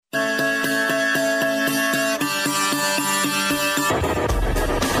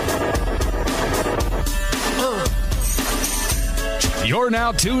You're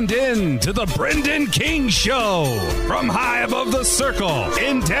now tuned in to the Brendan King Show from high above the circle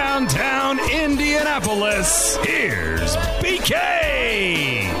in downtown Indianapolis. Here's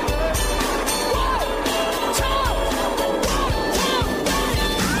BK.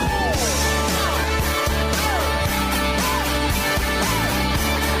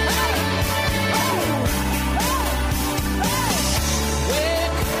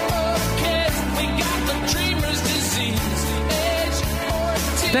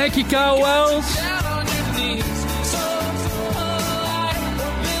 Thank you, Kyle Wells.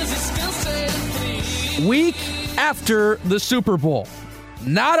 Week after the Super Bowl,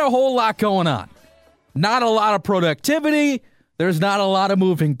 not a whole lot going on. Not a lot of productivity. There's not a lot of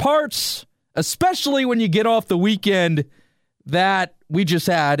moving parts, especially when you get off the weekend that we just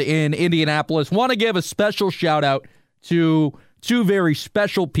had in Indianapolis. Want to give a special shout out to two very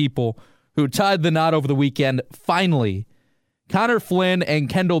special people who tied the knot over the weekend, finally. Connor Flynn and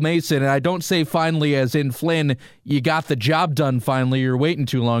Kendall Mason, and I don't say finally as in Flynn, you got the job done finally, you're waiting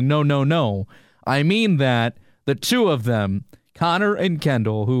too long. No. I mean that the two of them, Connor and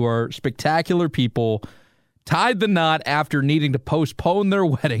Kendall, who are spectacular people, tied the knot after needing to postpone their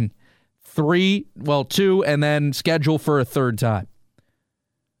wedding two, and then schedule for a third time.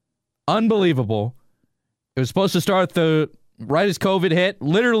 Unbelievable. It was supposed to start right as COVID hit,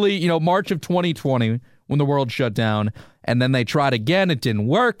 literally, March of 2020 when the world shut down. And then they tried again. It didn't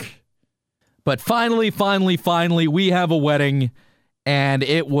work. But finally, we have a wedding. And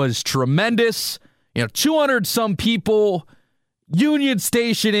it was tremendous. 200-some people. Union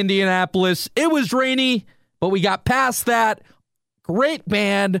Station, Indianapolis. It was rainy, but we got past that. Great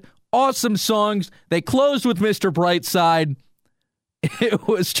band. Awesome songs. They closed with Mr. Brightside. It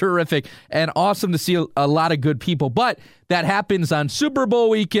was terrific. And awesome to see a lot of good people. But that happens on Super Bowl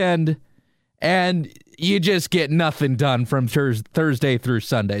weekend. And you just get nothing done from Thursday through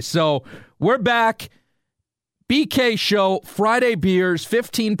Sunday. So we're back. BK Show, Friday beers,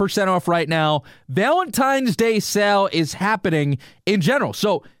 15% off right now. Valentine's Day sale is happening in general.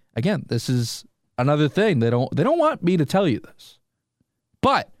 So again, this is another thing. They don't want me to tell you this.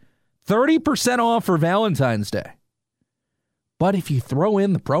 But 30% off for Valentine's Day. But if you throw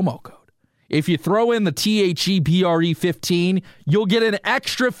in the promo code, if you throw in the THEBRE15, you'll get an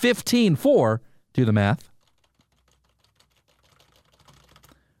extra 15 for, do the math,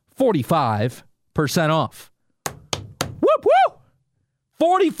 45% off. Whoop, whoop!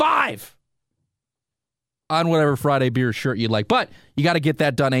 45 on whatever Friday beer shirt you'd like. But you got to get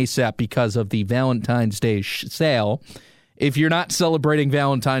that done ASAP because of the Valentine's Day sale. If you're not celebrating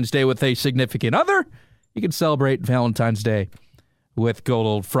Valentine's Day with a significant other, you can celebrate Valentine's Day with good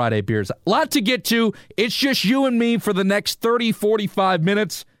old Friday beers. A lot to get to. It's just you and me for the next 30, 45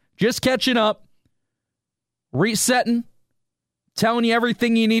 minutes. Just catching up, resetting, telling you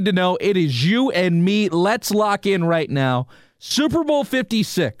everything you need to know. It is you and me. Let's lock in right now. Super Bowl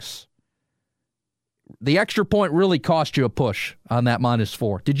 56. The extra point really cost you a push on that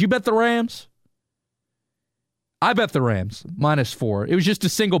 -4. Did you bet the Rams? I bet the Rams, -4. It was just a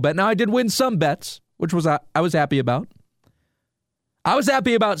single bet. Now, I did win some bets, which I was happy about. I was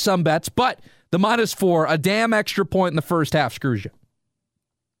happy about some bets, but the -4, a damn extra point in the first half screws you.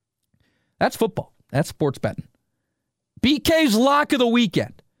 That's football. That's sports betting. BK's lock of the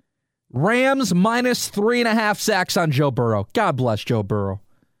weekend. Rams -3.5 sacks on Joe Burrow. God bless Joe Burrow.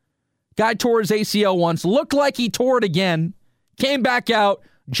 Guy tore his ACL once. Looked like he tore it again. Came back out.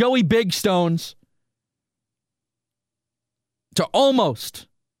 Joey Big Stones. To almost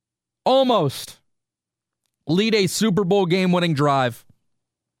lead a Super Bowl game-winning drive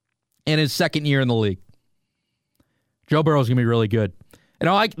in his second year in the league. Joe Burrow's going to be really good. And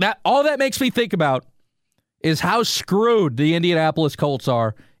all that makes me think about is how screwed the Indianapolis Colts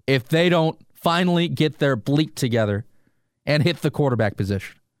are if they don't finally get their bleat together and hit the quarterback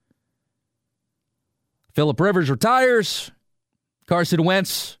position. Phillip Rivers retires. Carson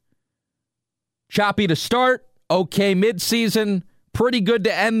Wentz, choppy to start, okay midseason, pretty good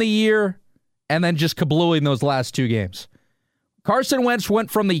to end the year, and then just kablooing those last two games. Carson Wentz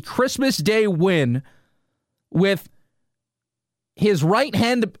went from the Christmas Day win with his right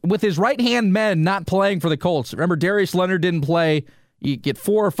hand men not playing for the Colts. Remember, Darius Leonard didn't play. You get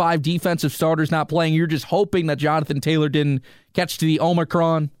 4 or 5 defensive starters not playing. You're just hoping that Jonathan Taylor didn't catch to the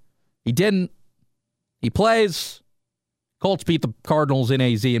Omicron. He didn't. He plays. Colts beat the Cardinals in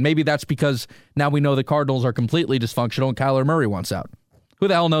AZ, and maybe that's because now we know the Cardinals are completely dysfunctional and Kyler Murray wants out. Who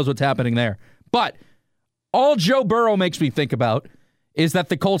the hell knows what's happening there? But all Joe Burrow makes me think about is that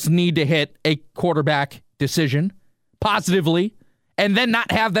the Colts need to hit a quarterback decision positively and then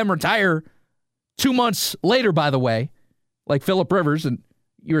not have them retire 2 months later, by the way, like Phillip Rivers, and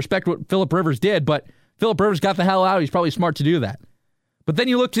you respect what Phillip Rivers did, but Phillip Rivers got the hell out. He's probably smart to do that. But then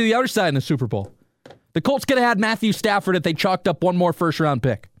you look to the other side in the Super Bowl. The Colts could have had Matthew Stafford if they chalked up one more first-round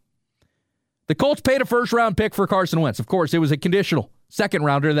pick. The Colts paid a first-round pick for Carson Wentz. Of course, it was a conditional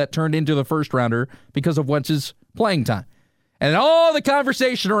second-rounder that turned into the first-rounder because of Wentz's playing time. And all the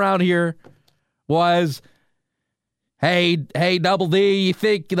conversation around here was, hey, Double D, you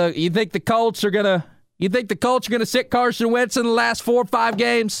think the Colts are gonna sit Carson Wentz in the last 4 or 5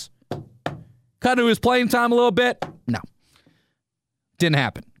 games? Cut to his playing time a little bit? No. Didn't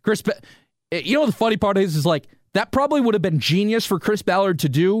happen. You know what the funny part is like, that probably would have been genius for Chris Ballard to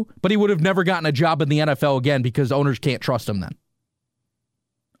do, but he would have never gotten a job in the NFL again because owners can't trust him then.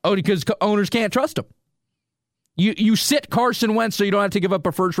 Oh, because owners can't trust him. You sit Carson Wentz so you don't have to give up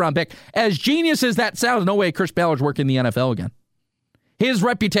a first-round pick. As genius as that sounds, no way Chris Ballard's working in the NFL again. His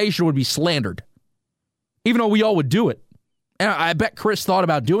reputation would be slandered, even though we all would do it. And I bet Chris thought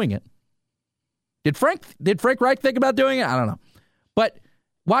about doing it. Did Frank Reich think about doing it? I don't know. But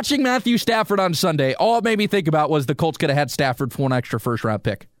watching Matthew Stafford on Sunday, all it made me think about was the Colts could have had Stafford for an extra first-round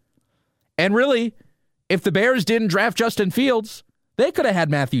pick. And really, if the Bears didn't draft Justin Fields, they could have had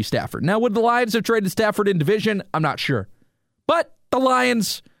Matthew Stafford. Now, would the Lions have traded Stafford in division? I'm not sure. But the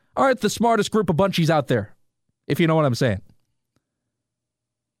Lions aren't the smartest group of bunchies out there, if you know what I'm saying.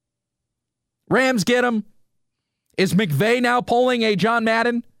 Rams get him. Is McVay now pulling a John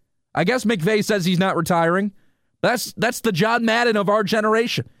Madden? I guess McVay says he's not retiring. That's the John Madden of our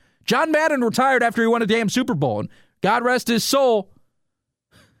generation. John Madden retired after he won a damn Super Bowl, and God rest his soul.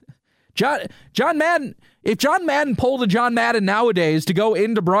 John Madden, if John Madden pulled a John Madden nowadays to go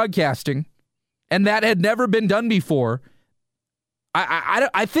into broadcasting, and that had never been done before,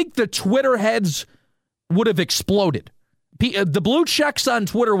 I think the Twitter heads would have exploded. The blue checks on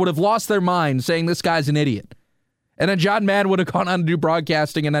Twitter would have lost their mind saying this guy's an idiot. And then John Madden would have gone on to do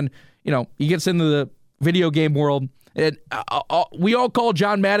broadcasting, and then, he gets into the video game world. And we all call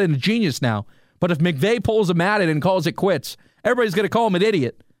John Madden a genius now. But if McVay pulls a Madden and calls it quits, everybody's going to call him an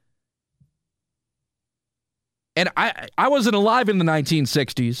idiot. And I wasn't alive in the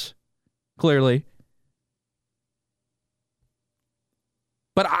 1960s, clearly.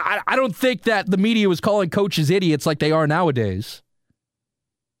 But I don't think that the media was calling coaches idiots like they are nowadays.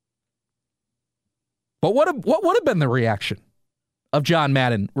 But what would have been the reaction of John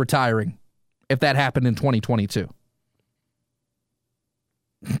Madden retiring if that happened in 2022?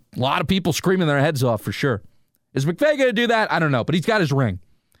 A lot of people screaming their heads off for sure. Is McVay going to do that? I don't know, but he's got his ring.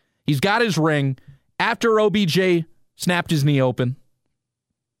 He's got his ring after OBJ snapped his knee open.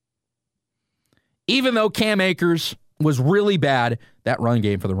 Even though Cam Akers was really bad, that run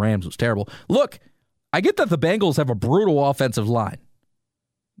game for the Rams was terrible. Look, I get that the Bengals have a brutal offensive line.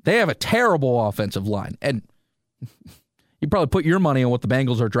 They have a terrible offensive line. And you probably put your money on what the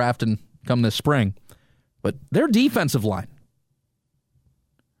Bengals are drafting come this spring. But their defensive line,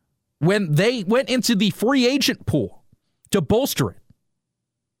 when they went into the free agent pool to bolster it,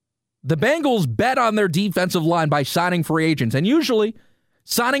 the Bengals bet on their defensive line by signing free agents. And usually,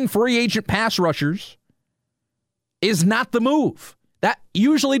 signing free agent pass rushers is not the move. That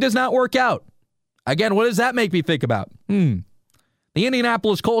usually does not work out. Again, what does that make me think about? The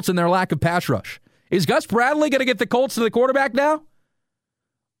Indianapolis Colts and their lack of pass rush. Is Gus Bradley going to get the Colts to the quarterback now?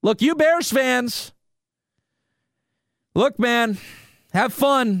 Look, you Bears fans. Look, man, have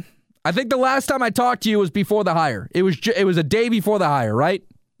fun. I think the last time I talked to you was before the hire. It was a day before the hire, right?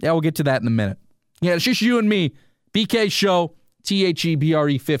 Yeah, we'll get to that in a minute. Yeah, it's just you and me. BK Show,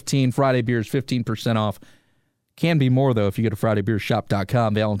 THEBRE15, Friday Beers, 15% off. Can be more, though, if you go to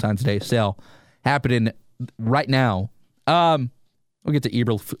FridayBeersShop.com. Valentine's Day sale happening right now. We'll get to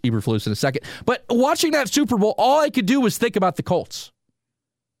Eberflus in a second. But watching that Super Bowl, all I could do was think about the Colts.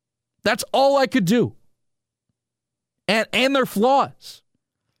 That's all I could do. And their flaws.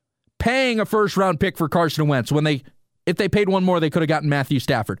 Paying a first-round pick for Carson Wentz when if they paid one more, they could have gotten Matthew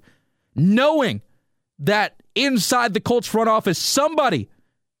Stafford. Knowing that inside the Colts front office, somebody,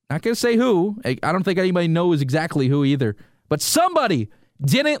 not going to say who, I don't think anybody knows exactly who either, but somebody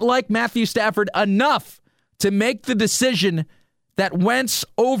didn't like Matthew Stafford enough to make the decision that Wentz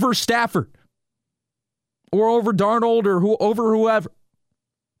over Stafford or over Darnold or over whoever.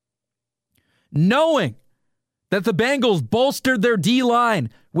 Knowing that the Bengals bolstered their D-line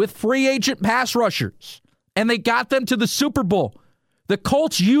with free agent pass rushers and they got them to the Super Bowl. The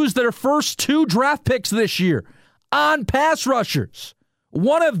Colts used their first 2 draft picks this year on pass rushers.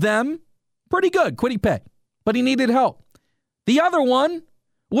 One of them, pretty good, Kwity Paye, but he needed help. The other one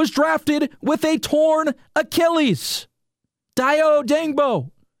was drafted with a torn Achilles. Dayo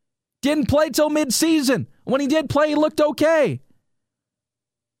Dangbo didn't play till midseason. When he did play, he looked okay.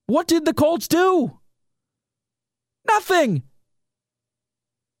 What did the Colts do? Nothing.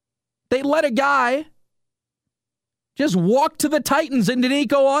 They let a guy just walk to the Titans in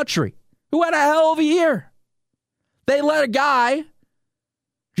Danico Autry, who had a hell of a year. They let a guy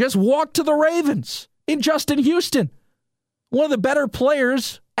just walk to the Ravens in Justin Houston, one of the better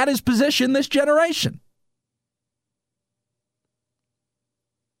players at his position this generation.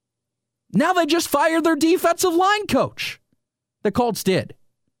 Now they just fired their defensive line coach. The Colts did.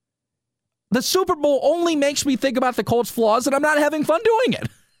 The Super Bowl only makes me think about the Colts' flaws, and I'm not having fun doing it.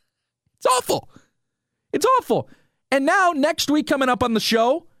 It's awful. It's awful. And now, next week coming up on the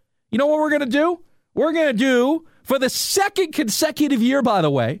show, you know what we're going to do? We're going to do, for the second consecutive year, by the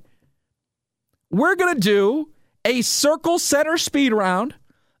way, we're going to do a Circle Center speed round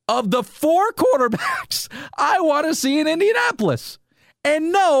of the 4 quarterbacks I want to see in Indianapolis.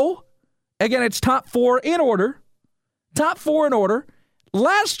 And no, again, it's top 4 in order. Top 4 in order.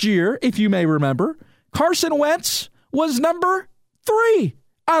 Last year, if you may remember, Carson Wentz was number 3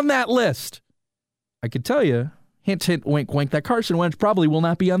 on that list. I could tell you, hint, hint, wink, wink, that Carson Wentz probably will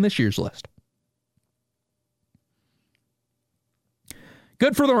not be on this year's list.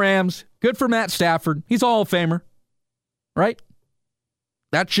 Good for the Rams. Good for Matt Stafford. He's a Hall of Famer, right?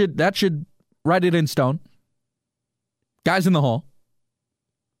 That should write it in stone. Guys in the Hall.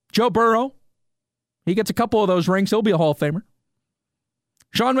 Joe Burrow, he gets a couple of those rings. He'll be a Hall of Famer.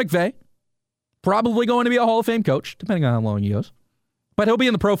 Sean McVay, probably going to be a Hall of Fame coach, depending on how long he goes. But he'll be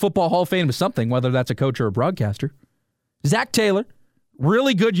in the Pro Football Hall of Fame with something, whether that's a coach or a broadcaster. Zach Taylor,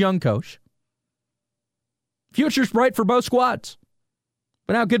 really good young coach. Future's bright for both squads.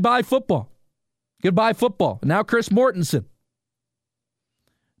 But now goodbye football. Goodbye football. And now Chris Mortensen.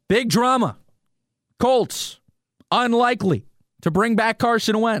 Big drama. Colts, unlikely to bring back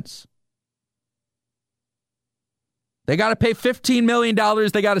Carson Wentz. They got to pay $15 million.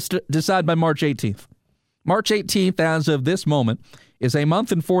 They got to decide by March 18th. March 18th, as of this moment, is a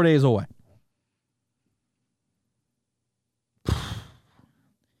month and 4 days away.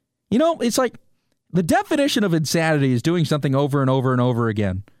 You know, it's like the definition of insanity is doing something over and over and over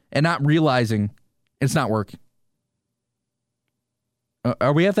again and not realizing it's not working.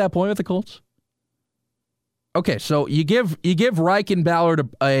 Are we at that point with the Colts? Okay, so you give Reich and Ballard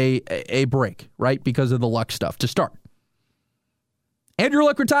a break, right, because of the luck stuff to start. Andrew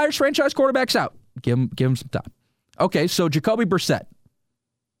Luck retires, franchise quarterback's out. Give him some time. Okay, so Jacoby Brissett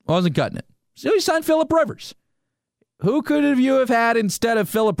wasn't cutting it. So he signed Phillip Rivers. Who could you have had instead of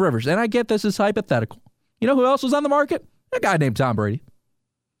Phillip Rivers? And I get this is hypothetical. You know who else was on the market? A guy named Tom Brady.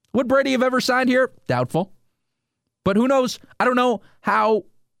 Would Brady have ever signed here? Doubtful. But who knows? I don't know how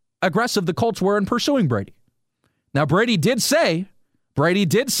aggressive the Colts were in pursuing Brady. Now, Brady did say,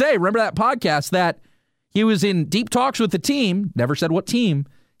 remember that podcast, that he was in deep talks with the team, never said what team.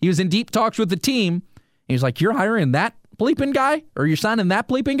 He was in deep talks with the team. He was like, you're hiring that bleeping guy? Or you're signing that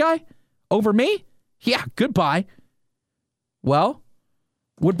bleeping guy over me? Yeah, goodbye. Well,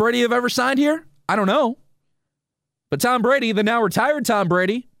 would Brady have ever signed here? I don't know. But Tom Brady, the now retired Tom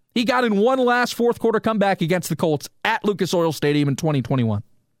Brady, he got in one last fourth quarter comeback against the Colts at Lucas Oil Stadium in 2021.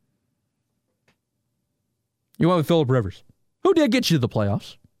 You went with Phillip Rivers, who did get you to the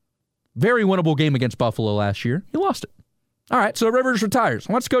playoffs. Very winnable game against Buffalo last year. He lost it. All right, so Rivers retires.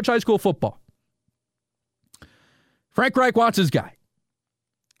 Wants to coach high school football. Frank Reich wants his guy.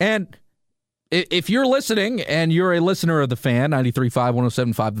 And if you're listening and you're a listener of The Fan, 93.5,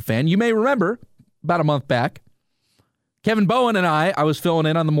 107.5 The Fan, you may remember about a month back, Kevin Bowen and I was filling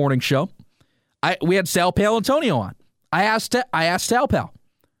in on the morning show. We had Sal Paolantonio on. I asked Sal Pal,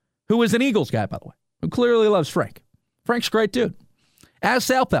 who was an Eagles guy, by the way, who clearly loves Frank. Frank's a great dude. Asked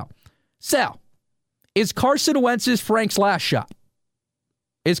Sal Pal, Sal, is Carson Wentz's Frank's last shot?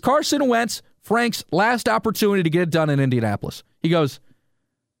 Is Carson Wentz Frank's last opportunity to get it done in Indianapolis? He goes,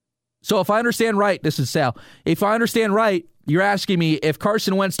 so if I understand right, this is Sal, if I understand right, you're asking me if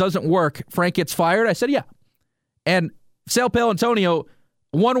Carson Wentz doesn't work, Frank gets fired? I said, yeah. And Sal Paolantonio,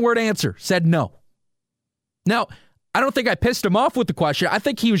 one-word answer, said no. Now, I don't think I pissed him off with the question. I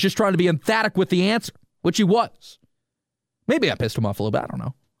think he was just trying to be emphatic with the answer, which he was. Maybe I pissed him off a little bit. I don't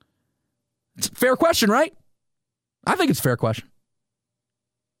know. It's a fair question, right? I think it's a fair question.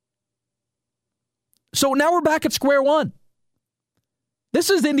 So now we're back at square one. This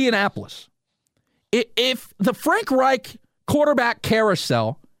is Indianapolis. If the Frank Reich quarterback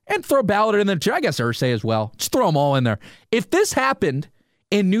carousel, and throw Ballard in there too, I guess Irsay as well, just throw them all in there. If this happened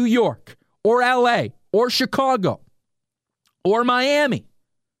in New York or L.A. or Chicago or Miami,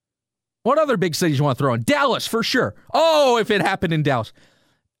 what other big cities you want to throw in? Dallas, for sure. Oh, if it happened in Dallas.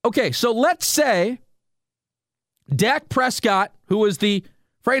 Okay, so let's say Dak Prescott, who is the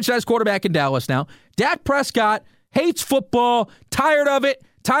franchise quarterback in Dallas now, Dak Prescott hates football, tired of it,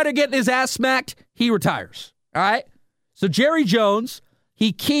 tired of getting his ass smacked. He retires. All right? So Jerry Jones,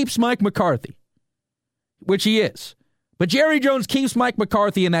 he keeps Mike McCarthy, which he is. But Jerry Jones keeps Mike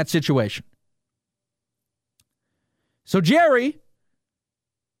McCarthy in that situation. So Jerry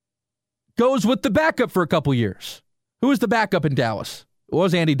goes with the backup for a couple years. Who was the backup in Dallas? It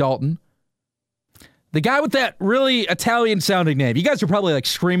was Andy Dalton. The guy with that really Italian-sounding name. You guys are probably like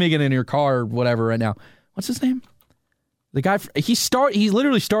screaming it in your car or whatever right now. What's his name? The guy, he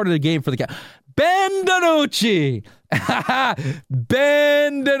literally started a game for the guy. Ben DiNucci.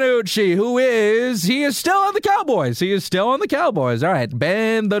 Ben DiNucci, he is still on the Cowboys. He is still on the Cowboys. All right,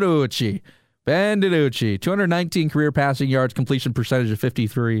 Ben DiNucci. 219 career passing yards, completion percentage of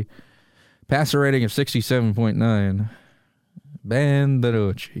 53, passer rating of 67.9. Ben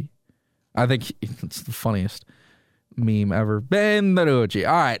DiNucci. I think it's the funniest meme ever. Ben DiNucci.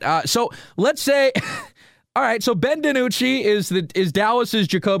 All right, so let's say, all right, so Ben DiNucci is Dallas's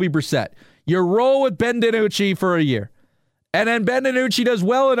Jacoby Brissett. You roll with Ben DiNucci for a year. And then Ben DiNucci does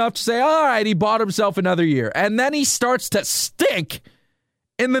well enough to say, all right, he bought himself another year. And then he starts to stink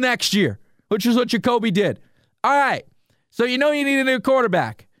in the next year, which is what Jacoby did. All right, so you know you need a new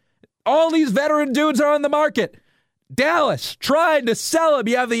quarterback. All these veteran dudes are on the market. Dallas trying to sell him.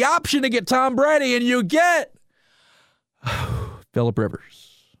 You have the option to get Tom Brady, and you get Phillip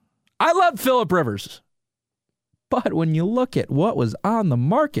Rivers. I love Phillip Rivers. But when you look at what was on the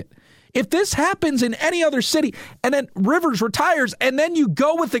market, if this happens in any other city and then Rivers retires and then you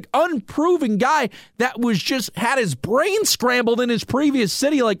go with the unproven guy that was just had his brain scrambled in his previous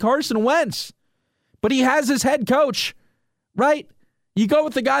city like Carson Wentz, but he has his head coach, right? You go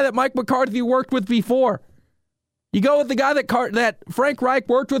with the guy that Mike McCarthy worked with before. You go with the guy that Frank Reich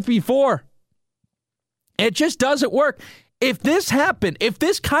worked with before. It just doesn't work. If this happened, if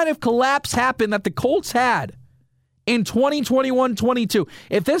this kind of collapse happened that the Colts had in 2021-22,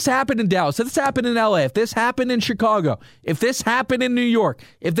 if this happened in Dallas, if this happened in LA, if this happened in Chicago, if this happened in New York,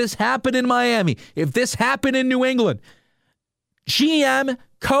 if this happened in Miami, if this happened in New England, GM,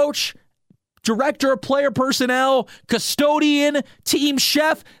 coach, director of player personnel, custodian, team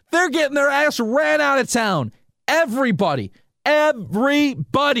chef, they're getting their ass ran out of town. Everybody.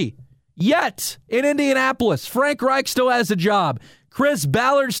 Yet, in Indianapolis, Frank Reich still has a job. Chris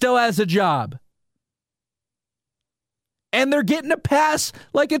Ballard still has a job. And they're getting a pass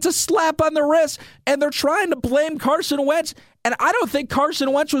like it's a slap on the wrist, and they're trying to blame Carson Wentz. And I don't think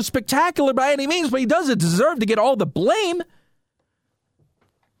Carson Wentz was spectacular by any means, but he doesn't deserve to get all the blame.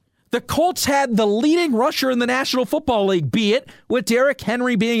 The Colts had the leading rusher in the National Football League, be it with Derrick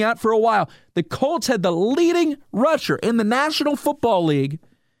Henry being out for a while. The Colts had the leading rusher in the National Football League.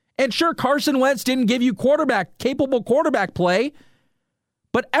 And sure, Carson Wentz didn't give you capable quarterback play,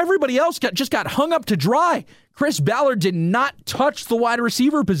 but everybody else just got hung up to dry. Chris Ballard did not touch the wide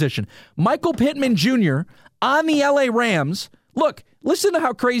receiver position. Michael Pittman Jr. on the LA Rams. Look, listen to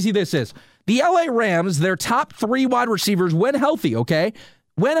how crazy this is. The LA Rams, their top three wide receivers, when healthy, okay?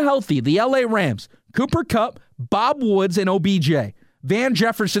 When healthy, the LA Rams, Cooper Kupp, Bob Woods, and OBJ. Van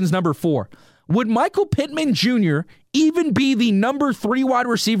Jefferson's number 4. Would Michael Pittman Jr. even be the number 3 wide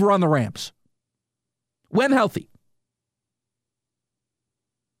receiver on the Rams? When healthy.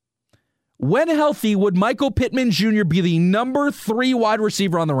 When healthy, would Michael Pittman Jr. be the number 3 wide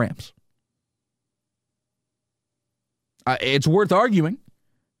receiver on the Rams? It's worth arguing.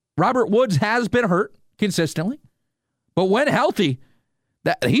 Robert Woods has been hurt consistently. But when healthy,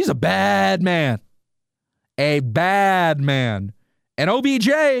 he's a bad man. A bad man. And OBJ,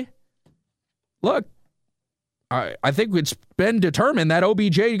 look, I think it's been determined that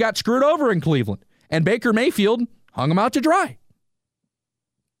OBJ got screwed over in Cleveland. And Baker Mayfield hung him out to dry.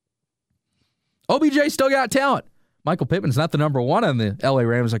 OBJ still got talent. Michael Pittman's not the number 1 on the LA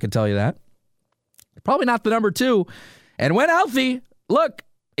Rams, I can tell you that. Probably not the number 2. And when healthy, look,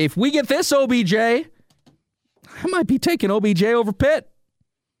 if we get this OBJ, I might be taking OBJ over Pitt.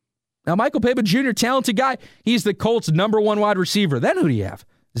 Now, Michael Pittman Jr., talented guy. He's the Colts' number 1 wide receiver. Then who do you have?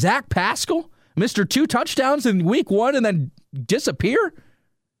 Zach Pascal? Mr. 2 touchdowns in week 1 and then disappear?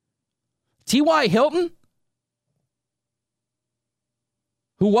 T.Y. Hilton?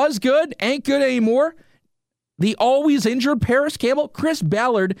 Who was good, ain't good anymore. The always injured Paris Campbell. Chris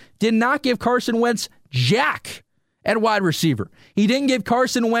Ballard did not give Carson Wentz jack at wide receiver. He didn't give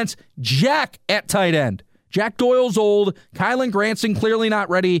Carson Wentz jack at tight end. Jack Doyle's old, Kylan Granson clearly not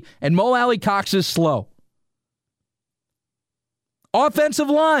ready, and Mo Alley Cox is slow. Offensive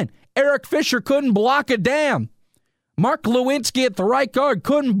line, Eric Fisher couldn't block a damn. Mark Lewinsky at the right guard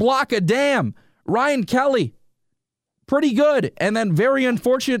couldn't block a damn. Ryan Kelly pretty good. And then very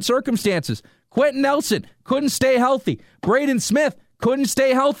unfortunate circumstances. Quentin Nelson couldn't stay healthy. Braden Smith couldn't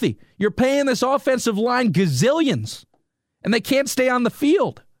stay healthy. You're paying this offensive line gazillions, and they can't stay on the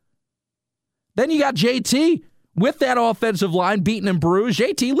field. Then you got JT with that offensive line beaten and bruised.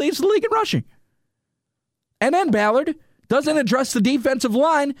 JT leads the league in rushing. And then Ballard doesn't address the defensive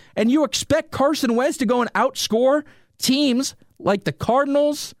line, and you expect Carson Wentz to go and outscore teams like the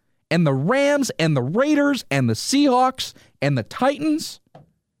Cardinals and the Rams and the Raiders and the Seahawks and the Titans.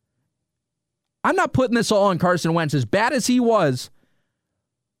 I'm not putting this all on Carson Wentz. As bad as he was,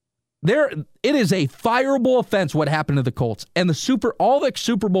 it is a fireable offense what happened to the Colts. And all the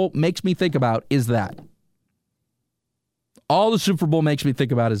Super Bowl makes me think about is that. All the Super Bowl makes me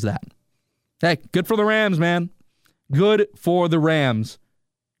think about is that. Hey, good for the Rams, man. Good for the Rams.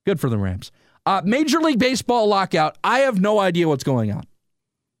 Good for the Rams. Major League Baseball lockout. I have no idea what's going on.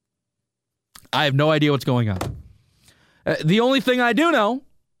 The only thing I do know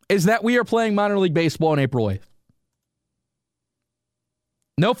is that we are playing minor league baseball on April 8th.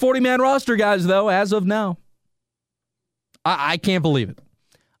 No 40-man roster, guys, though, as of now. I can't believe it.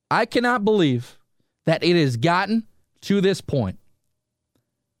 I cannot believe that it has gotten to this point.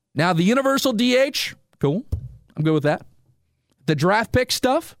 Now, the universal DH, cool. I'm good with that. The draft pick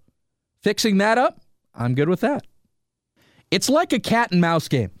stuff, fixing that up, I'm good with that. It's like a cat and mouse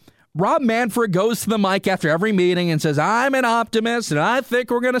game. Rob Manfred goes to the mic after every meeting and says, I'm an optimist, and I think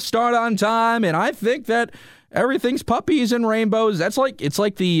we're going to start on time, and I think that everything's puppies and rainbows. It's like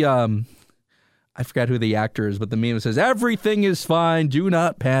the, I forgot who the actor is, but the meme says, everything is fine, do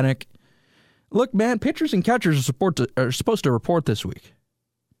not panic. Look, man, pitchers and catchers are supposed to report this week.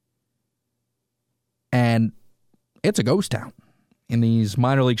 And it's a ghost town in these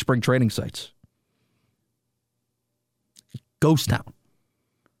minor league spring training sites. Ghost town.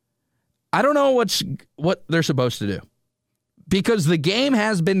 I don't know what they're supposed to do because the game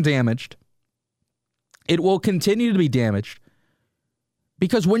has been damaged. It will continue to be damaged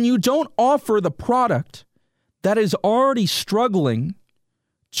because when you don't offer the product that is already struggling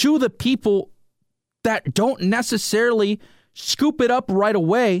to the people that don't necessarily scoop it up right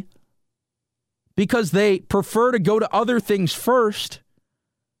away because they prefer to go to other things first,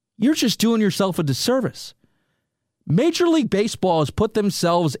 you're just doing yourself a disservice. Major League Baseball has put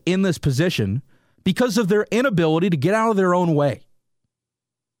themselves in this position because of their inability to get out of their own way.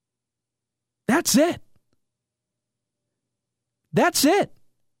 That's it. That's it.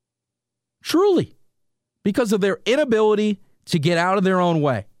 Truly. Because of their inability to get out of their own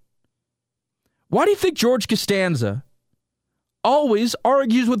way. Why do you think George Costanza always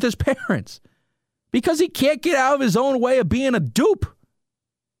argues with his parents? Because he can't get out of his own way of being a dupe.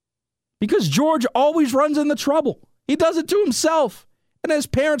 Because George always runs into trouble. He does it to himself, and his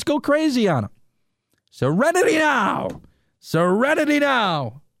parents go crazy on him. Serenity now. Serenity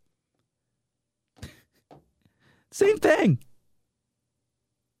now. Same thing.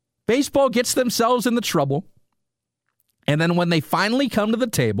 Baseball gets themselves in the trouble, and then when they finally come to the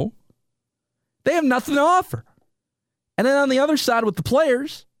table, they have nothing to offer. And then on the other side with the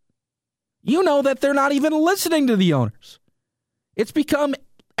players, you know that they're not even listening to the owners. It's become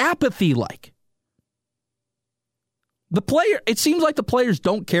apathy-like. It seems like the players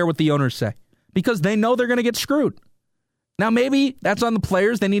don't care what the owners say because they know they're going to get screwed. Now, maybe that's on the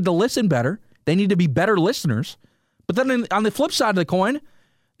players. They need to listen better. They need to be better listeners. But then on the flip side of the coin,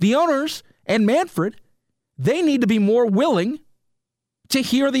 the owners and Manfred, they need to be more willing to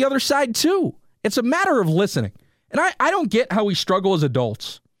hear the other side too. It's a matter of listening. And I don't get how we struggle as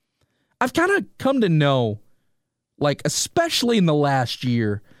adults. I've kind of come to know, like especially in the last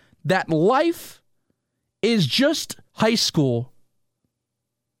year, that life is just high school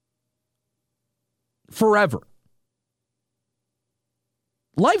forever.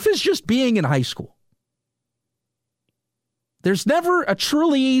 Life is just being in high school. There's never a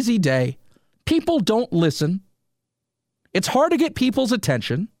truly easy day. People don't listen. It's hard to get people's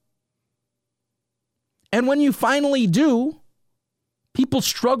attention. And when you finally do, people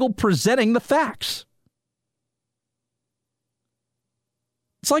struggle presenting the facts.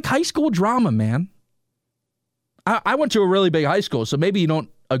 It's like high school drama, man. I went to a really big high school, so maybe you don't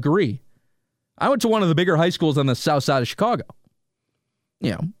agree. I went to one of the bigger high schools on the south side of Chicago.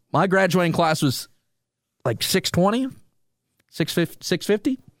 You know, my graduating class was like 620,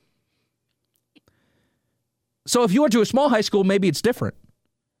 650. So if you went to a small high school, maybe it's different.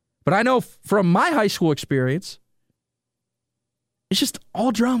 But I know from my high school experience, it's just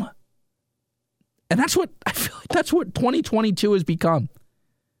all drama. And that's what I feel like that's what 2022 has become.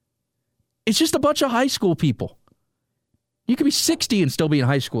 It's just a bunch of high school people. You could be 60 and still be in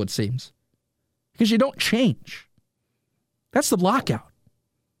high school, it seems. Because you don't change. That's the lockout.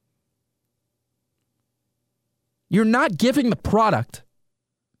 You're not giving the product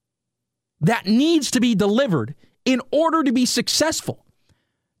that needs to be delivered in order to be successful.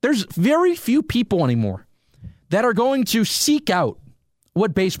 There's very few people anymore that are going to seek out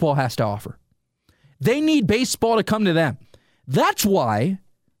what baseball has to offer. They need baseball to come to them. That's why,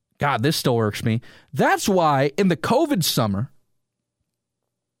 God, this still irks me. That's why in the COVID summer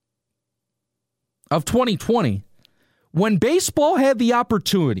of 2020, when baseball had the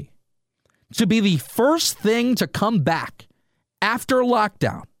opportunity to be the first thing to come back after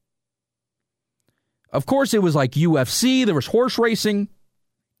lockdown, of course, it was like UFC, there was horse racing,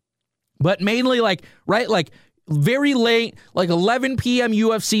 but mainly very late, like 11 p.m.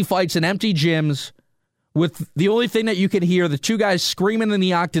 UFC fights in empty gyms with the only thing that you could hear, the two guys screaming in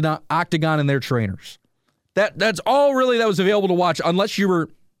the octagon and their trainers. That's all really that was available to watch, unless you were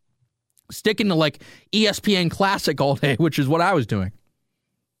sticking to like ESPN Classic all day, which is what I was doing.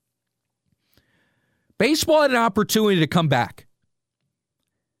 Baseball had an opportunity to come back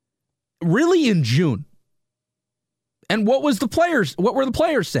really in June. And what were the players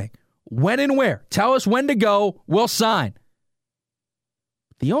saying? When and where? Tell us when to go. We'll sign.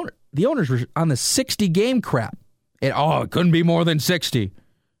 The owners were on the 60-game crap. It couldn't be more than 60.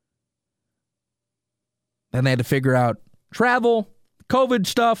 Then they had to figure out travel, COVID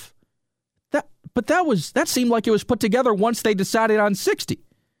stuff. That seemed like it was put together once they decided on 60.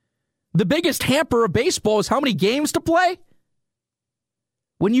 The biggest hamper of baseball is how many games to play.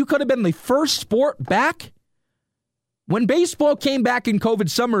 When you could have been the first sport back. When baseball came back in COVID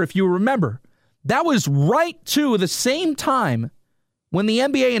summer, if you remember, that was right to the same time when the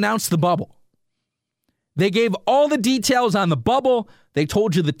NBA announced the bubble. They gave all the details on the bubble. They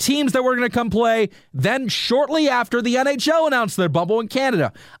told you the teams that were going to come play. Then shortly after, the NHL announced their bubble in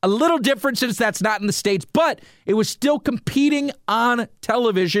Canada. A little different since that's not in the States, but it was still competing on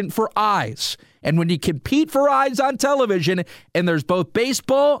television for eyes. And when you compete for eyes on television, and there's both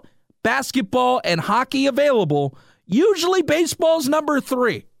baseball, basketball, and hockey available, usually baseball's number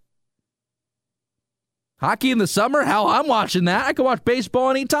 3. Hockey in the summer? Hell, I'm watching that. I can watch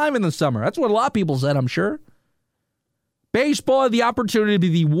baseball anytime in the summer. That's what a lot of people said, I'm sure. Baseball had the opportunity to be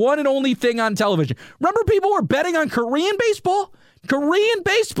the one and only thing on television. Remember, people were betting on Korean baseball? Korean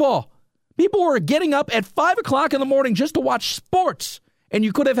baseball. People were getting up at 5 o'clock in the morning just to watch sports, and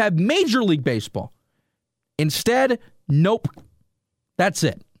you could have had Major League Baseball. Instead, nope. That's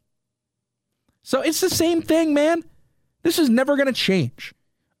it. So it's the same thing, man. This is never going to change.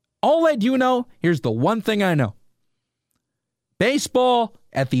 All I do know, here's the one thing I know. Baseball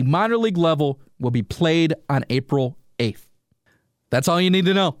at the minor league level will be played on April 8th. That's all you need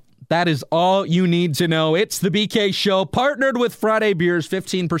to know. That is all you need to know. It's the BK Show, partnered with Friday Beers,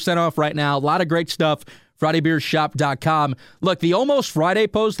 15% off right now. A lot of great stuff. FridayBeersShop.com. Look, the Almost Friday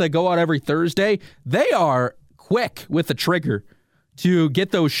posts that go out every Thursday, they are quick with the trigger to get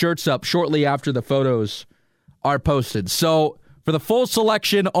those shirts up shortly after the photos are posted. So for the full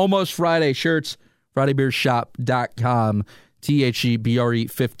selection, Almost Friday shirts, FridayBeersShop.com,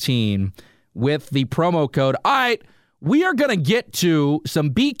 THEBRE15 with the promo code. All right, we are going to get to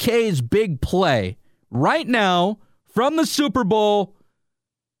some BK's big play right now from the Super Bowl.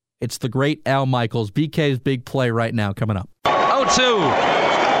 It's the great Al Michaels. BK's big play right now coming up. 0-2.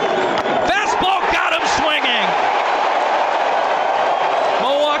 Fastball got him swinging.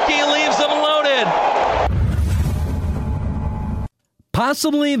 Milwaukee leaves them loaded.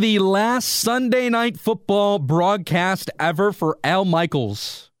 Possibly the last Sunday Night Football broadcast ever for Al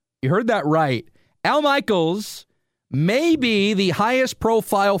Michaels. You heard that right. Al Michaels may be the highest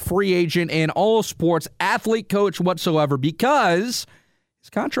profile free agent in all of sports, athlete, coach whatsoever, because his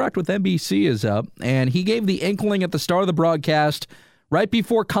contract with NBC is up, and he gave the inkling at the start of the broadcast, right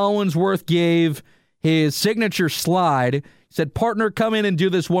before Collinsworth gave his signature slide. He said, partner, come in and do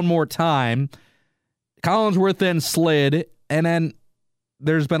this one more time. Collinsworth then slid, and then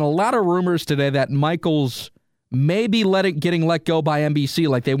there's been a lot of rumors today that Michaels may be getting let go by NBC,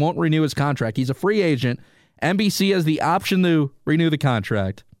 like they won't renew his contract. He's a free agent. NBC has the option to renew the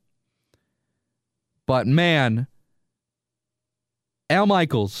contract. But man, Al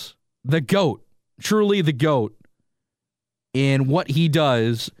Michaels, the GOAT, truly the GOAT in what he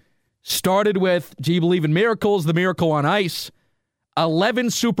does, started with, do you believe in miracles? The Miracle on Ice.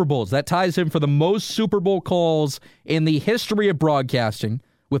 11 Super Bowls. That ties him for the most Super Bowl calls in the history of broadcasting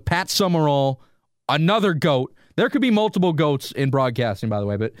with Pat Summerall, another GOAT. There could be multiple GOATs in broadcasting, by the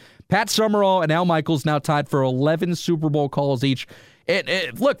way, but Pat Summerall and Al Michaels now tied for 11 Super Bowl calls each.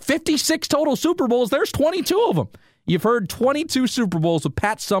 Look, 56 total Super Bowls. There's 22 of them. You've heard 22 Super Bowls with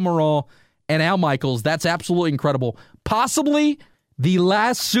Pat Summerall and Al Michaels. That's absolutely incredible. Possibly the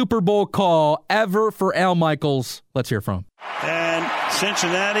last Super Bowl call ever for Al Michaels. Let's hear from him. And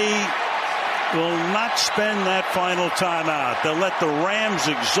Cincinnati will not spend that final timeout. They'll let the Rams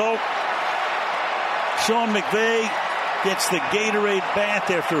exult. Sean McVay gets the Gatorade bath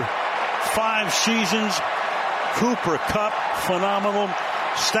after 5 seasons. Cooper Kupp, phenomenal.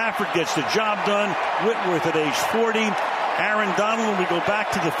 Stafford gets the job done. Whitworth at age 40. Aaron Donald, we go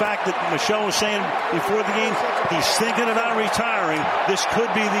back to the fact that Michelle was saying before the game, he's thinking about retiring. This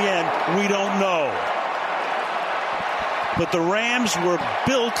could be the end. We don't know. But the Rams were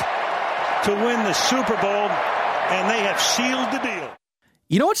built to win the Super Bowl, and they have sealed the deal.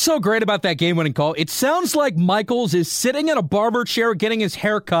 You know what's so great about that game-winning call? It sounds like Michaels is sitting in a barber chair getting his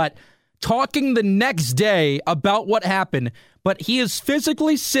hair cut, talking the next day about what happened, but he is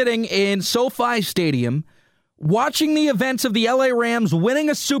physically sitting in SoFi Stadium, watching the events of the LA Rams winning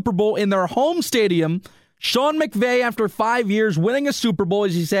a Super Bowl in their home stadium. Sean McVay, after 5 years, winning a Super Bowl,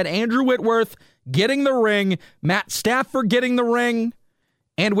 as he said, Andrew Whitworth getting the ring, Matt Stafford getting the ring,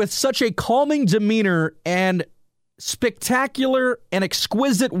 and with such a calming demeanor and spectacular and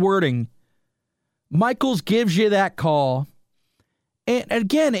exquisite wording, Michaels gives you that call. And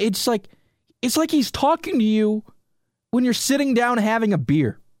again, it's like he's talking to you when you're sitting down having a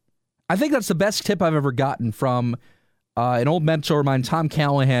beer. I think that's the best tip I've ever gotten from an old mentor of mine, Tom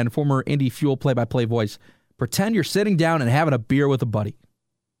Callahan, former Indy Fuel play-by-play voice. Pretend you're sitting down and having a beer with a buddy.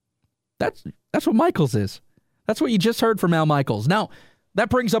 That's what Michaels is. That's what you just heard from Al Michaels. Now, that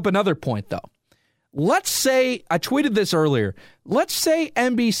brings up another point, though. Let's say, I tweeted this earlier, let's say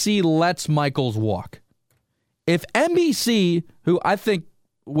NBC lets Michaels walk. If NBC, who I think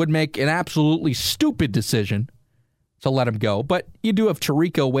would make an absolutely stupid decision to let him go, but you do have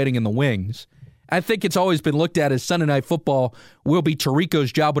Tirico waiting in the wings. I think it's always been looked at as Sunday Night Football will be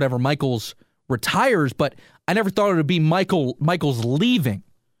Tirico's job whenever Michaels retires, but I never thought it would be Michaels leaving.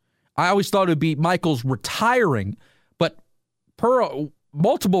 I always thought it would be Michaels retiring, but per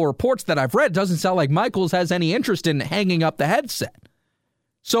multiple reports that I've read, it doesn't sound like Michaels has any interest in hanging up the headset.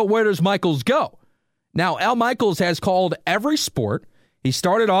 So where does Michaels go? Now, Al Michaels has called every sport. He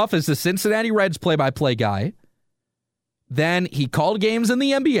started off as the Cincinnati Reds play-by-play guy. Then he called games in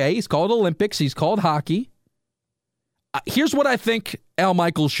the NBA. He's called Olympics. He's called hockey. Here's what I think Al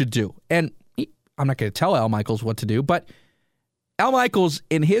Michaels should do. And I'm not going to tell Al Michaels what to do, but Al Michaels,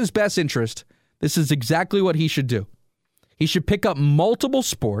 in his best interest, this is exactly what he should do. He should pick up multiple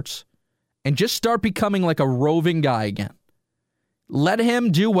sports and just start becoming like a roving guy again. Let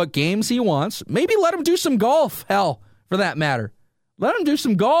him do what games he wants. Maybe let him do some golf, hell, for that matter. Let him do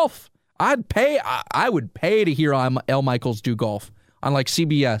some golf. I would pay to hear Al Michaels do golf on like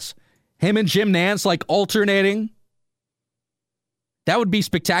CBS. Him and Jim Nantz like alternating. That would be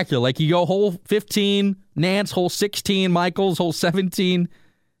spectacular. Like you go hole 15, Nantz, hole 16, Michaels, hole 17.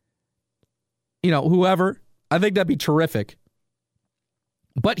 You know, whoever. I think that'd be terrific.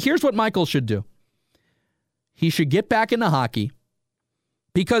 But here's what Michaels should do. He should get back into hockey.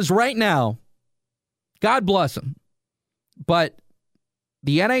 Because right now, God bless him, but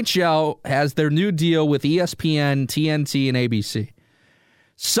the NHL has their new deal with ESPN, TNT, and ABC.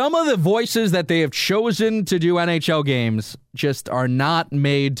 Some of the voices that they have chosen to do NHL games just are not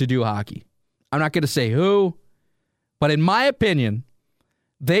made to do hockey. I'm not going to say who, but in my opinion,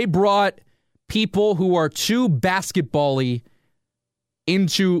 they brought people who are too basketball-y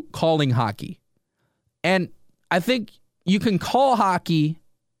into calling hockey. And I think you can call hockey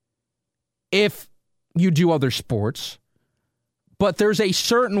if you do other sports, but there's a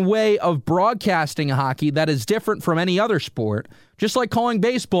certain way of broadcasting hockey that is different from any other sport, just like calling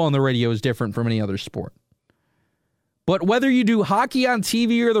baseball on the radio is different from any other sport. But whether you do hockey on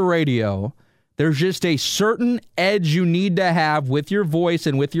TV or the radio, there's just a certain edge you need to have with your voice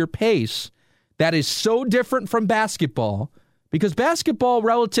and with your pace that is so different from basketball, because basketball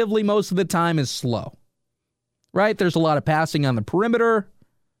relatively most of the time is slow, right? There's a lot of passing on the perimeter.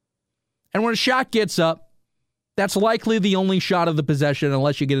 And when a shot gets up, that's likely the only shot of the possession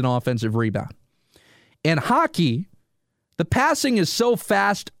unless you get an offensive rebound. In hockey, the passing is so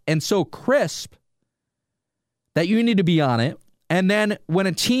fast and so crisp that you need to be on it. And then when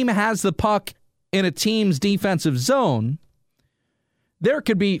a team has the puck in a team's defensive zone, there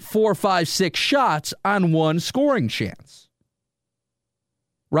could be 4, 5, 6 shots on one scoring chance.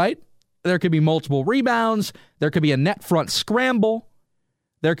 Right? There could be multiple rebounds. There could be a net front scramble.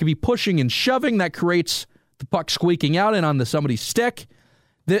 There could be pushing and shoving that creates the puck squeaking out and onto somebody's stick.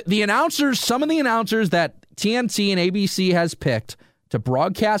 The announcers, some of the announcers that TNT and ABC has picked to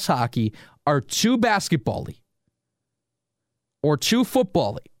broadcast hockey are too basketball-y or too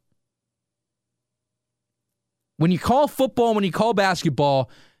football-y. When you call football, when you call basketball,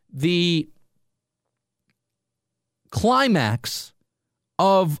 the climax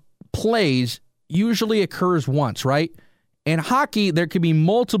of plays usually occurs once, right? In hockey, there can be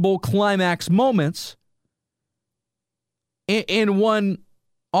multiple climax moments in one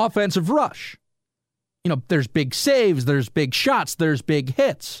offensive rush. There's big saves, there's big shots, there's big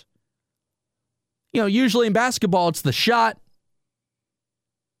hits. Usually in basketball, it's the shot,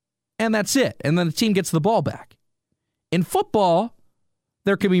 and that's it. And then the team gets the ball back. In football,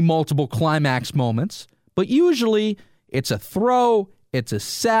 there can be multiple climax moments, but usually it's a throw, it's a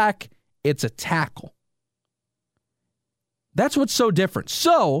sack, it's a tackle. That's what's so different.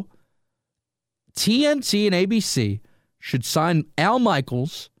 So, TNT and ABC should sign Al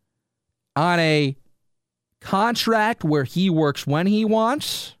Michaels on a contract where he works when he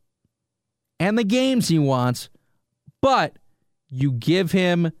wants and the games he wants, but you give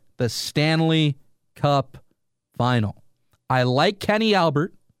him the Stanley Cup final. I like Kenny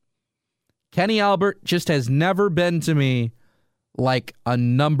Albert. Kenny Albert just has never been to me like a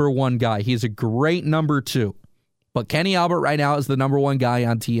number one guy. He's a great number two. But Kenny Albert right now is the number one guy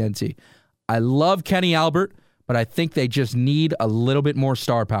on TNT. I love Kenny Albert, but I think they just need a little bit more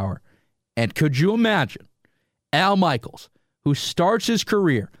star power. And could you imagine Al Michaels, who starts his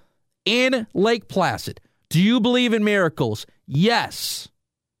career in Lake Placid? Do you believe in miracles? Yes.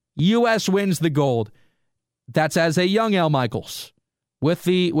 U.S. wins the gold. That's as a young Al Michaels with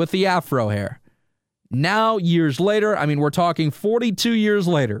the afro hair. Now, years later, we're talking 42 years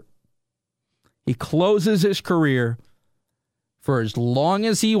later, he closes his career for as long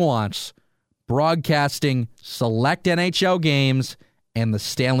as he wants, broadcasting select NHL games and the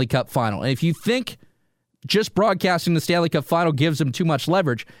Stanley Cup final. And if you think just broadcasting the Stanley Cup final gives him too much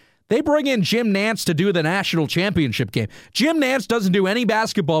leverage, they bring in Jim Nantz to do the national championship game. Jim Nantz doesn't do any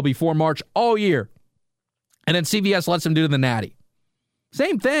basketball before March all year. And then CBS lets him do the Natty.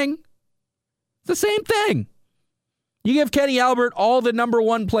 Same thing. It's the same thing. You give Kenny Albert all the number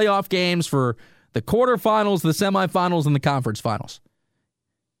one playoff games for the quarterfinals, the semifinals, and the conference finals.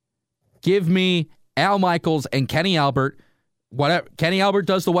 Give me Al Michaels and Kenny Albert. Whatever. Kenny Albert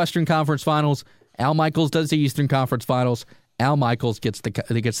does the Western Conference Finals. Al Michaels does the Eastern Conference Finals. Al Michaels gets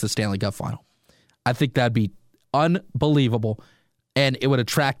the Stanley Cup final. I think that'd be unbelievable, and it would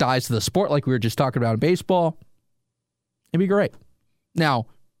attract eyes to the sport like we were just talking about in baseball. It'd be great. Now,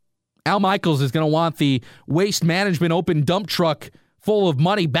 Al Michaels is going to want the Waste Management open dump truck full of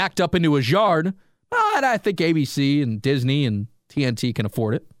money backed up into his yard, but I think ABC and Disney and TNT can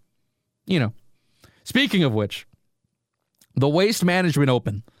afford it. Speaking of which, the Waste Management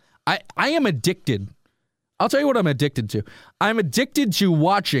Open, I am addicted. I'll tell you what I'm addicted to. I'm addicted to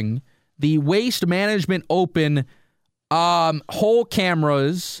watching the Waste Management Open whole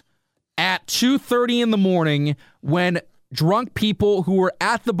cameras at 2:30 in the morning when drunk people who were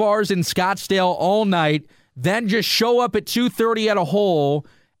at the bars in Scottsdale all night then just show up at 2:30 at a hole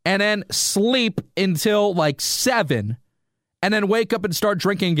and then sleep until like 7 and then wake up and start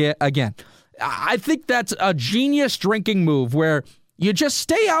drinking again. I think that's a genius drinking move where you just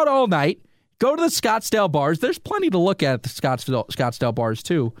stay out all night, go to the Scottsdale bars. There's plenty to look at the Scottsdale bars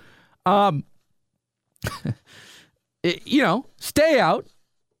too. Stay out,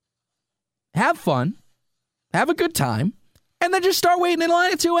 have fun, have a good time, and then just start waiting in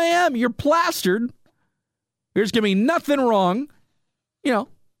line at 2 a.m. You're plastered. There's going to be nothing wrong. You're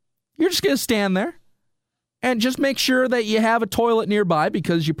just going to stand there and just make sure that you have a toilet nearby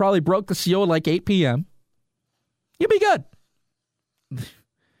because you probably broke the seal at like 8 p.m. You'll be good.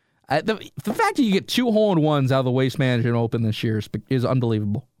 The fact that you get 2 hole-in-ones out of the Waste Management Open this year is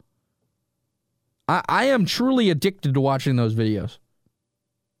unbelievable. I am truly addicted to watching those videos.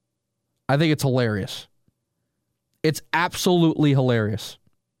 I think it's hilarious. It's absolutely hilarious.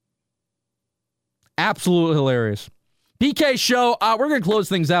 Absolutely hilarious. BK Show, we're going to close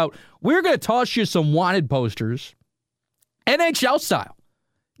things out. We're going to toss you some wanted posters, NHL style.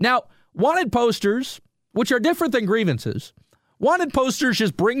 Now, wanted posters, which are different than grievances, wanted posters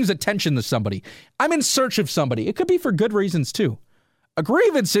just brings attention to somebody. I'm in search of somebody. It could be for good reasons, too. A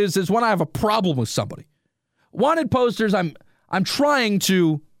grievance is when I have a problem with somebody. Wanted posters, I'm trying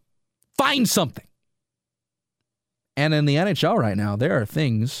to find something. And in the NHL right now, there are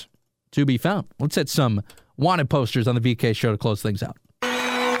things to be found. Let's hit some wanted posters on the VK Show to close things out.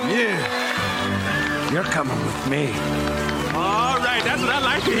 Yeah, you're coming with me. All right, that's what I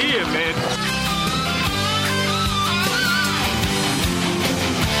like to hear, man.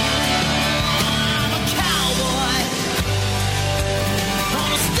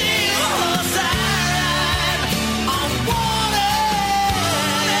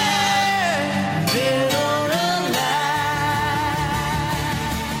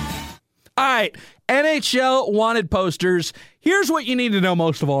 NHL wanted posters. Here's what you need to know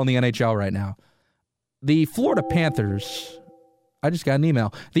most of all in the NHL right now. The Florida Panthers, I just got an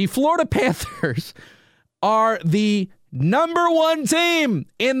email. The Florida Panthers are the number one team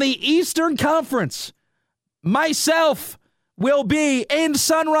in the Eastern Conference. Myself will be in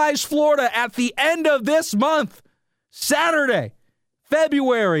Sunrise, Florida at the end of this month, Saturday,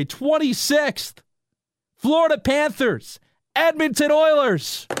 February 26th. Florida Panthers, Edmonton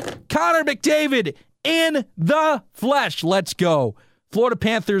Oilers, Connor McDavid in the flesh. Let's go. Florida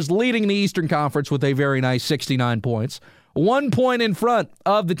Panthers leading the Eastern Conference with a very nice 69 points. 1 point in front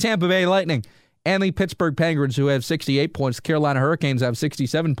of the Tampa Bay Lightning and the Pittsburgh Penguins, who have 68 points. The Carolina Hurricanes have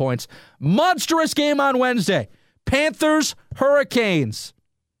 67 points. Monstrous game on Wednesday. Panthers, Hurricanes.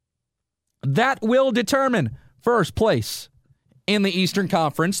 That will determine first place in the Eastern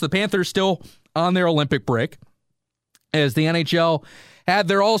Conference. The Panthers still on their Olympic break, as the NHL had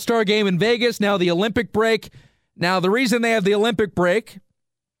their All-Star game in Vegas. Now the Olympic break. Now, the reason they have the Olympic break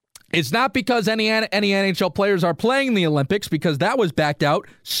is not because any NHL players are playing in the Olympics, because that was backed out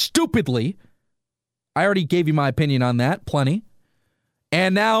stupidly. I already gave you my opinion on that, plenty.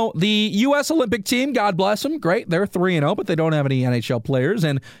 And now the U.S. Olympic team, God bless them, great, they're 3-0, but they don't have any NHL players.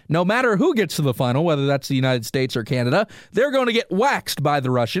 And no matter who gets to the final, whether that's the United States or Canada, they're going to get waxed by the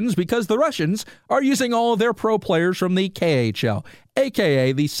Russians, because the Russians are using all of their pro players from the KHL,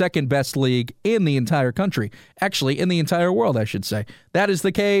 a.k.a. the second best league in the entire country. Actually, in the entire world, I should say. That is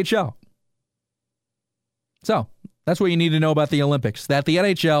the KHL. So, that's what you need to know about the Olympics, that the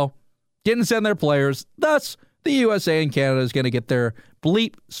NHL didn't send their players, thus the USA and Canada is going to get their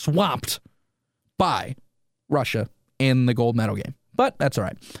bleep swamped by Russia in the gold medal game. But that's all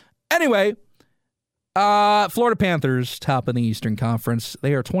right. Anyway, Florida Panthers top in the Eastern Conference.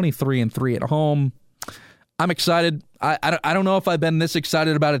 They are 23-3 at home. I'm excited. I don't know if I've been this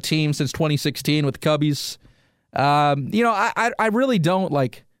excited about a team since 2016 with the Cubbies. I really don't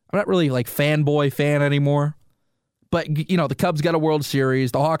like. I'm not really like fanboy fan anymore. But the Cubs got a World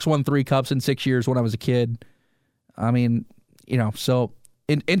Series. The Hawks won 3 cups in 6 years when I was a kid. I mean, so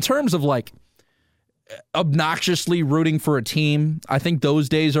in terms of like obnoxiously rooting for a team, I think those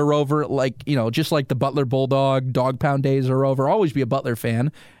days are over. Like, just like the Butler Bulldog dog pound days are over. I'll always be a Butler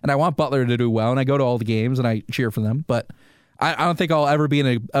fan, and I want Butler to do well, and I go to all the games and I cheer for them. But I don't think I'll ever be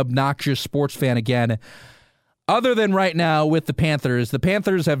an obnoxious sports fan again. Other than right now with the Panthers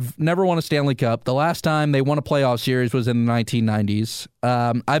have never won a Stanley Cup. The last time they won a playoff series was in the 1990s.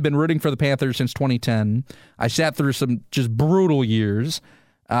 I've been rooting for the Panthers since 2010. I sat through some just brutal years.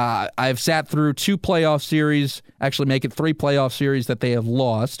 I've sat through 2 playoff series, actually make it 3 playoff series that they have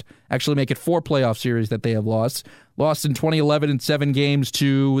lost, actually make it 4 playoff series that they have lost. Lost in 2011 in 7 games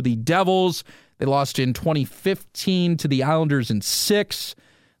to the Devils. They lost in 2015 to the Islanders in 6.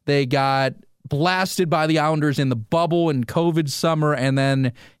 They got blasted by the Islanders in the bubble in COVID summer, and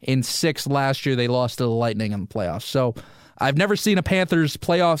then in 6 last year they lost to the Lightning in the playoffs. So I've never seen a Panthers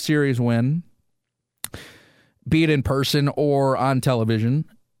playoff series win, be it in person or on television.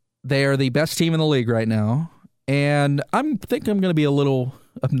 They are the best team in the league right now, and I think I'm going to be a little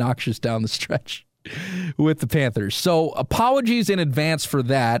obnoxious down the stretch with the Panthers. So apologies in advance for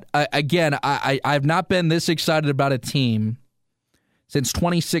that. I've not been this excited about a team since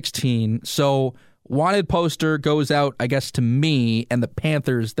 2016. So wanted poster goes out, I guess, to me and the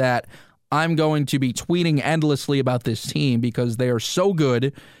Panthers, that I'm going to be tweeting endlessly about this team because they are so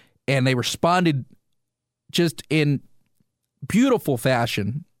good, and they responded just in beautiful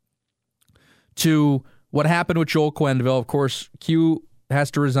fashion to what happened with Joel Quenneville. Of course, Q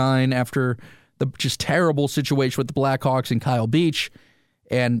has to resign after the just terrible situation with the Blackhawks and Kyle Beach.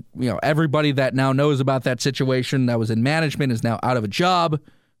 And, everybody that now knows about that situation that was in management is now out of a job,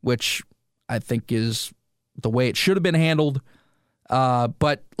 which I think is the way it should have been handled.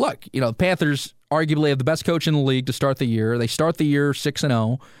 But look, the Panthers arguably have the best coach in the league to start the year. They start the year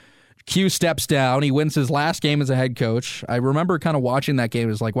 6-0. Q steps down. He wins his last game as a head coach. I remember kind of watching that game.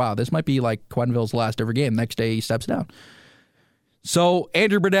 It was like, wow, this might be like Quenneville's last ever game. Next day, he steps down. So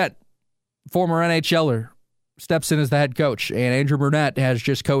Andrew Burnett, former NHLer, steps in as the head coach, and Andrew Burnett has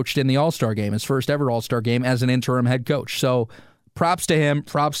just coached in the All-Star game, his first ever All-Star game as an interim head coach. So props to him,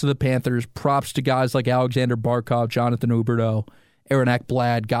 props to the Panthers, props to guys like Alexander Barkov, Jonathan Huberdeau, Aaron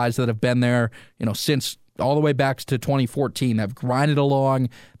Ekblad, guys that have been there, since all the way back to 2014. They've grinded along.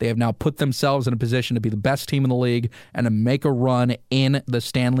 They have now put themselves in a position to be the best team in the league and to make a run in the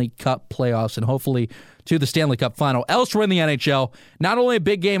Stanley Cup playoffs and hopefully to the Stanley Cup final. Elsewhere in the NHL, not only a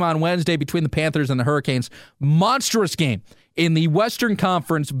big game on Wednesday between the Panthers and the Hurricanes, monstrous game in the Western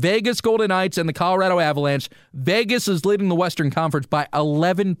Conference, Vegas Golden Knights and the Colorado Avalanche. Vegas is leading the Western Conference by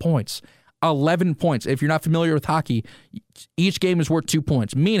 11 points. 11 points. If you're not familiar with hockey, each game is worth 2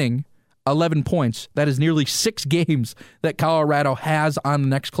 points, meaning 11 points. That is nearly 6 games that Colorado has on the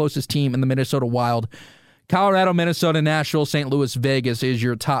next closest team in the Minnesota Wild. Colorado, Minnesota, Nashville, St. Louis, Vegas is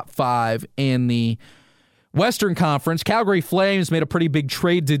your top 5 in the Western Conference. Calgary Flames made a pretty big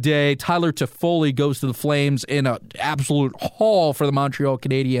trade today. Tyler Toffoli goes to the Flames in an absolute haul for the Montreal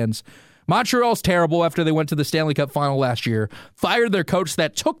Canadiens. Montreal's terrible after they went to the Stanley Cup final last year. Fired their coach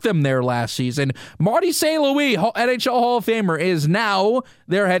that took them there last season. Marty St. Louis, NHL Hall of Famer, is now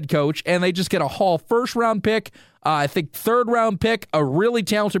their head coach, and they just get a Hall first-round pick, I think third-round pick, a really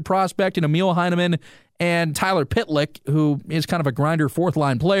talented prospect in Emil Heineman, and Tyler Pitlick, who is kind of a grinder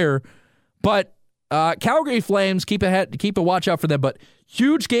fourth-line player. But Calgary Flames, keep a watch out for them. But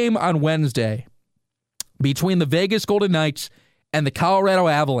huge game on Wednesday between the Vegas Golden Knights and the Colorado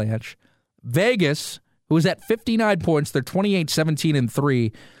Avalanche. Vegas, who is at 59 points, they're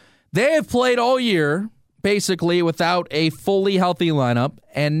 28-17-3. They have played all year, basically, without a fully healthy lineup.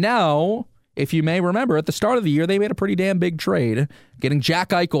 And now, if you may remember, at the start of the year, they made a pretty damn big trade, getting Jack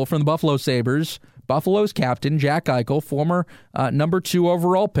Eichel from the Buffalo Sabres, Buffalo's captain, Jack Eichel, former number 2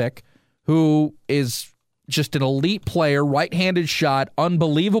 overall pick, who is just an elite player, right-handed shot,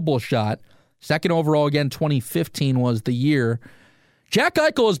 unbelievable shot. Second overall, again, 2015 was the year. Jack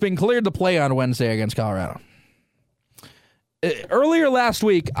Eichel has been cleared to play on Wednesday against Colorado. Earlier last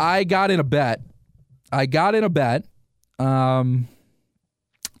week, I got in a bet. And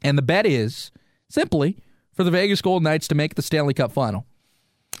the bet is simply for the Vegas Golden Knights to make the Stanley Cup final.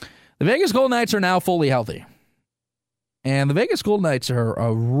 The Vegas Golden Knights are now fully healthy. And the Vegas Golden Knights are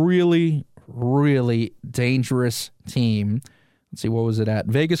a really, really dangerous team. Let's see, what was it at?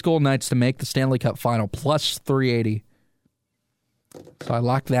 Vegas Golden Knights to make the Stanley Cup final, plus 380. So I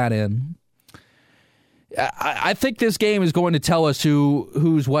locked that in. I think this game is going to tell us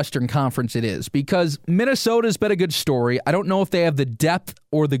whose Western Conference it is, because Minnesota's been a good story. I don't know if they have the depth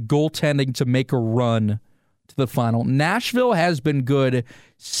or the goaltending to make a run to the final. Nashville has been good.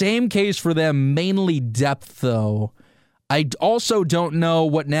 Same case for them, mainly depth, though. I also don't know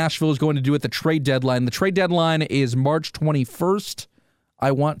what Nashville is going to do at the trade deadline. The trade deadline is March 21st.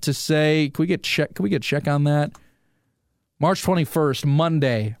 I want to say, can we get check on that? March 21st,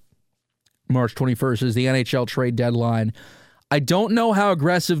 Monday, March 21st is the NHL trade deadline. I don't know how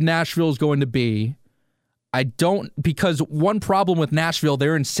aggressive Nashville is going to be. Because one problem with Nashville,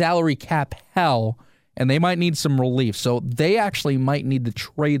 they're in salary cap hell, and they might need some relief. So they actually might need to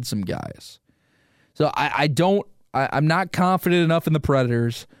trade some guys. So I'm not confident enough in the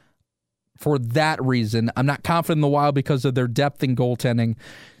Predators for that reason. I'm not confident in the Wild because of their depth in goaltending.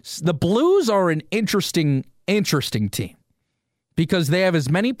 The Blues are an interesting team because they have as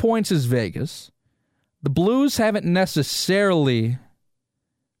many points as Vegas. The Blues haven't necessarily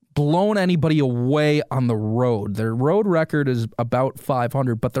blown anybody away on the road. Their road record is about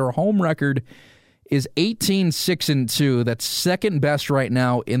 500, but their home record is 18-6-2. That's second best right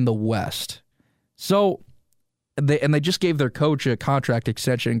now in the West. So they just gave their coach a contract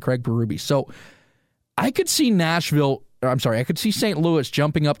extension, Craig Berube. So I could see I could see St. Louis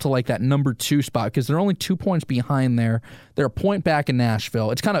jumping up to like that number 2 spot because they're only 2 points behind there. They're a point back in Nashville.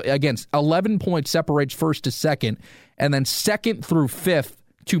 It's kind of, again, 11 points separates first to second, and then second through fifth,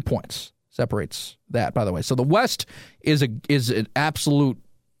 2 points separates that, by the way. So the West is an absolute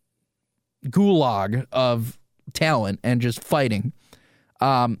gulag of talent and just fighting.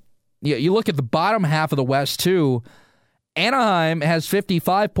 You look at the bottom half of the West, too. Anaheim has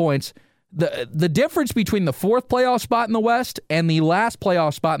 55 points. The difference between the 4th playoff spot in the West and the last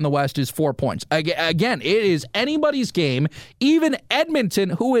playoff spot in the West is 4 points. Again, it is anybody's game. Even Edmonton,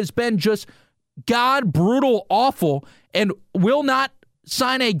 who has been just brutal, awful, and will not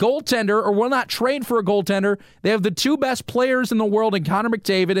sign a goaltender or will not trade for a goaltender. They have the 2 best players in the world in Connor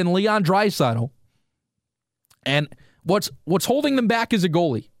McDavid and Leon Draisaitl. And what's holding them back is a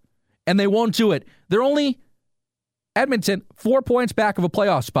goalie. And they won't do it. They're only, Edmonton, 4 points back of a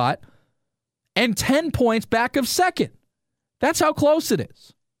playoff spot and 10 points back of second. That's how close it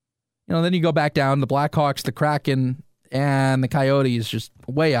is. Then you go back down, the Blackhawks, the Kraken, and the Coyotes just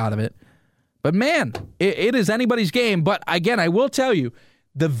way out of it. But man, it is anybody's game. But again, I will tell you,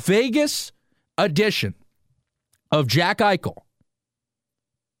 the Vegas edition of Jack Eichel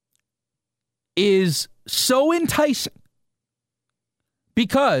is so enticing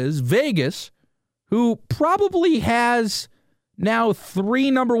because Vegas, who probably has now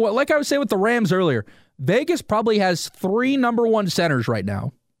 3 number 1, like I was saying with the Rams earlier, Vegas probably has 3 number 1 centers right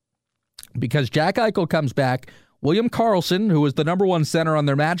now because Jack Eichel comes back William Karlsson, who was the number one center on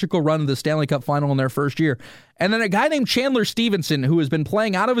their magical run to the Stanley Cup final in their first year, and then a guy named Chandler Stevenson, who has been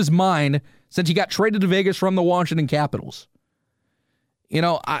playing out of his mind since he got traded to Vegas from the Washington Capitals. You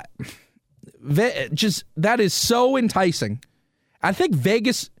know, that is so enticing. I think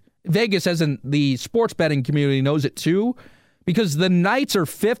Vegas, as in the sports betting community, knows it too, because the Knights are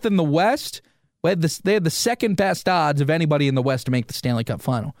fifth in the West. They had the second best odds of anybody in the West to make the Stanley Cup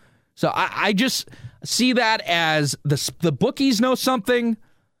final. So I just see that as the bookies know something,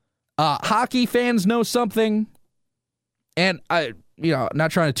 hockey fans know something, and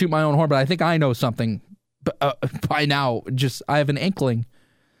not trying to toot my own horn, but I think I know something by now. Just I have an inkling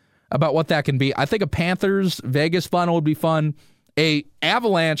about what that can be. I think a Panthers-Vegas final would be fun. A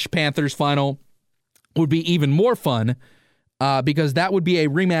Avalanche-Panthers final would be even more fun because that would be a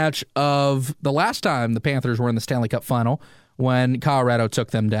rematch of the last time the Panthers were in the Stanley Cup final when Colorado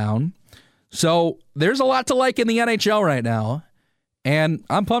took them down. So there's a lot to like in the NHL right now, and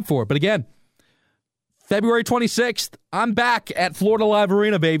I'm pumped for it. But again, February 26th, I'm back at Florida Live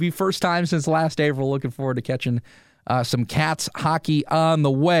Arena, baby. First time since last April. Looking forward to catching some Cats hockey on the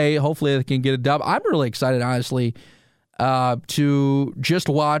way. Hopefully they can get a dub. I'm really excited, honestly, to just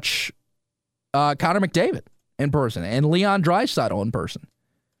watch Connor McDavid in person and Leon Draisaitl in person.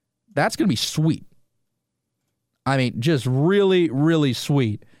 That's going to be sweet. I mean, just really, really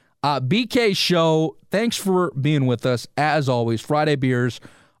sweet. BK Show, thanks for being with us. As always, Friday Beers,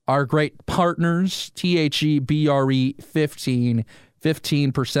 our great partners, THEBRE15,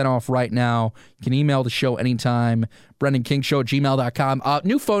 15% off right now. You can email the show anytime, BrendanKingShow@gmail.com.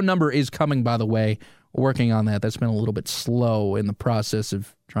 New phone number is coming, by the way. We're working on that. That's been a little bit slow in the process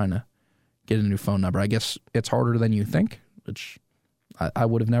of trying to get a new phone number. I guess it's harder than you think, which I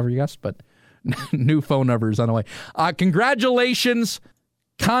would have never guessed, but new phone number is on the way. Congratulations,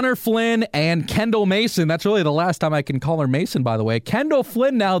 Connor Flynn and Kendall Mason. That's really the last time I can call her Mason, by the way. Kendall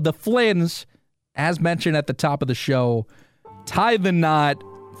Flynn now, the Flynn's, as mentioned at the top of the show, tied the knot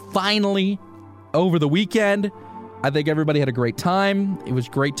finally over the weekend. I think everybody had a great time. It was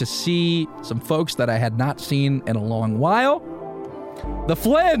great to see some folks that I had not seen in a long while. The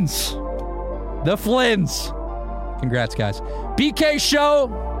Flynn's. The Flynn's. Congrats, guys. BK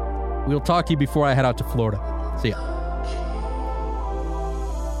Show. We'll talk to you before I head out to Florida. See ya.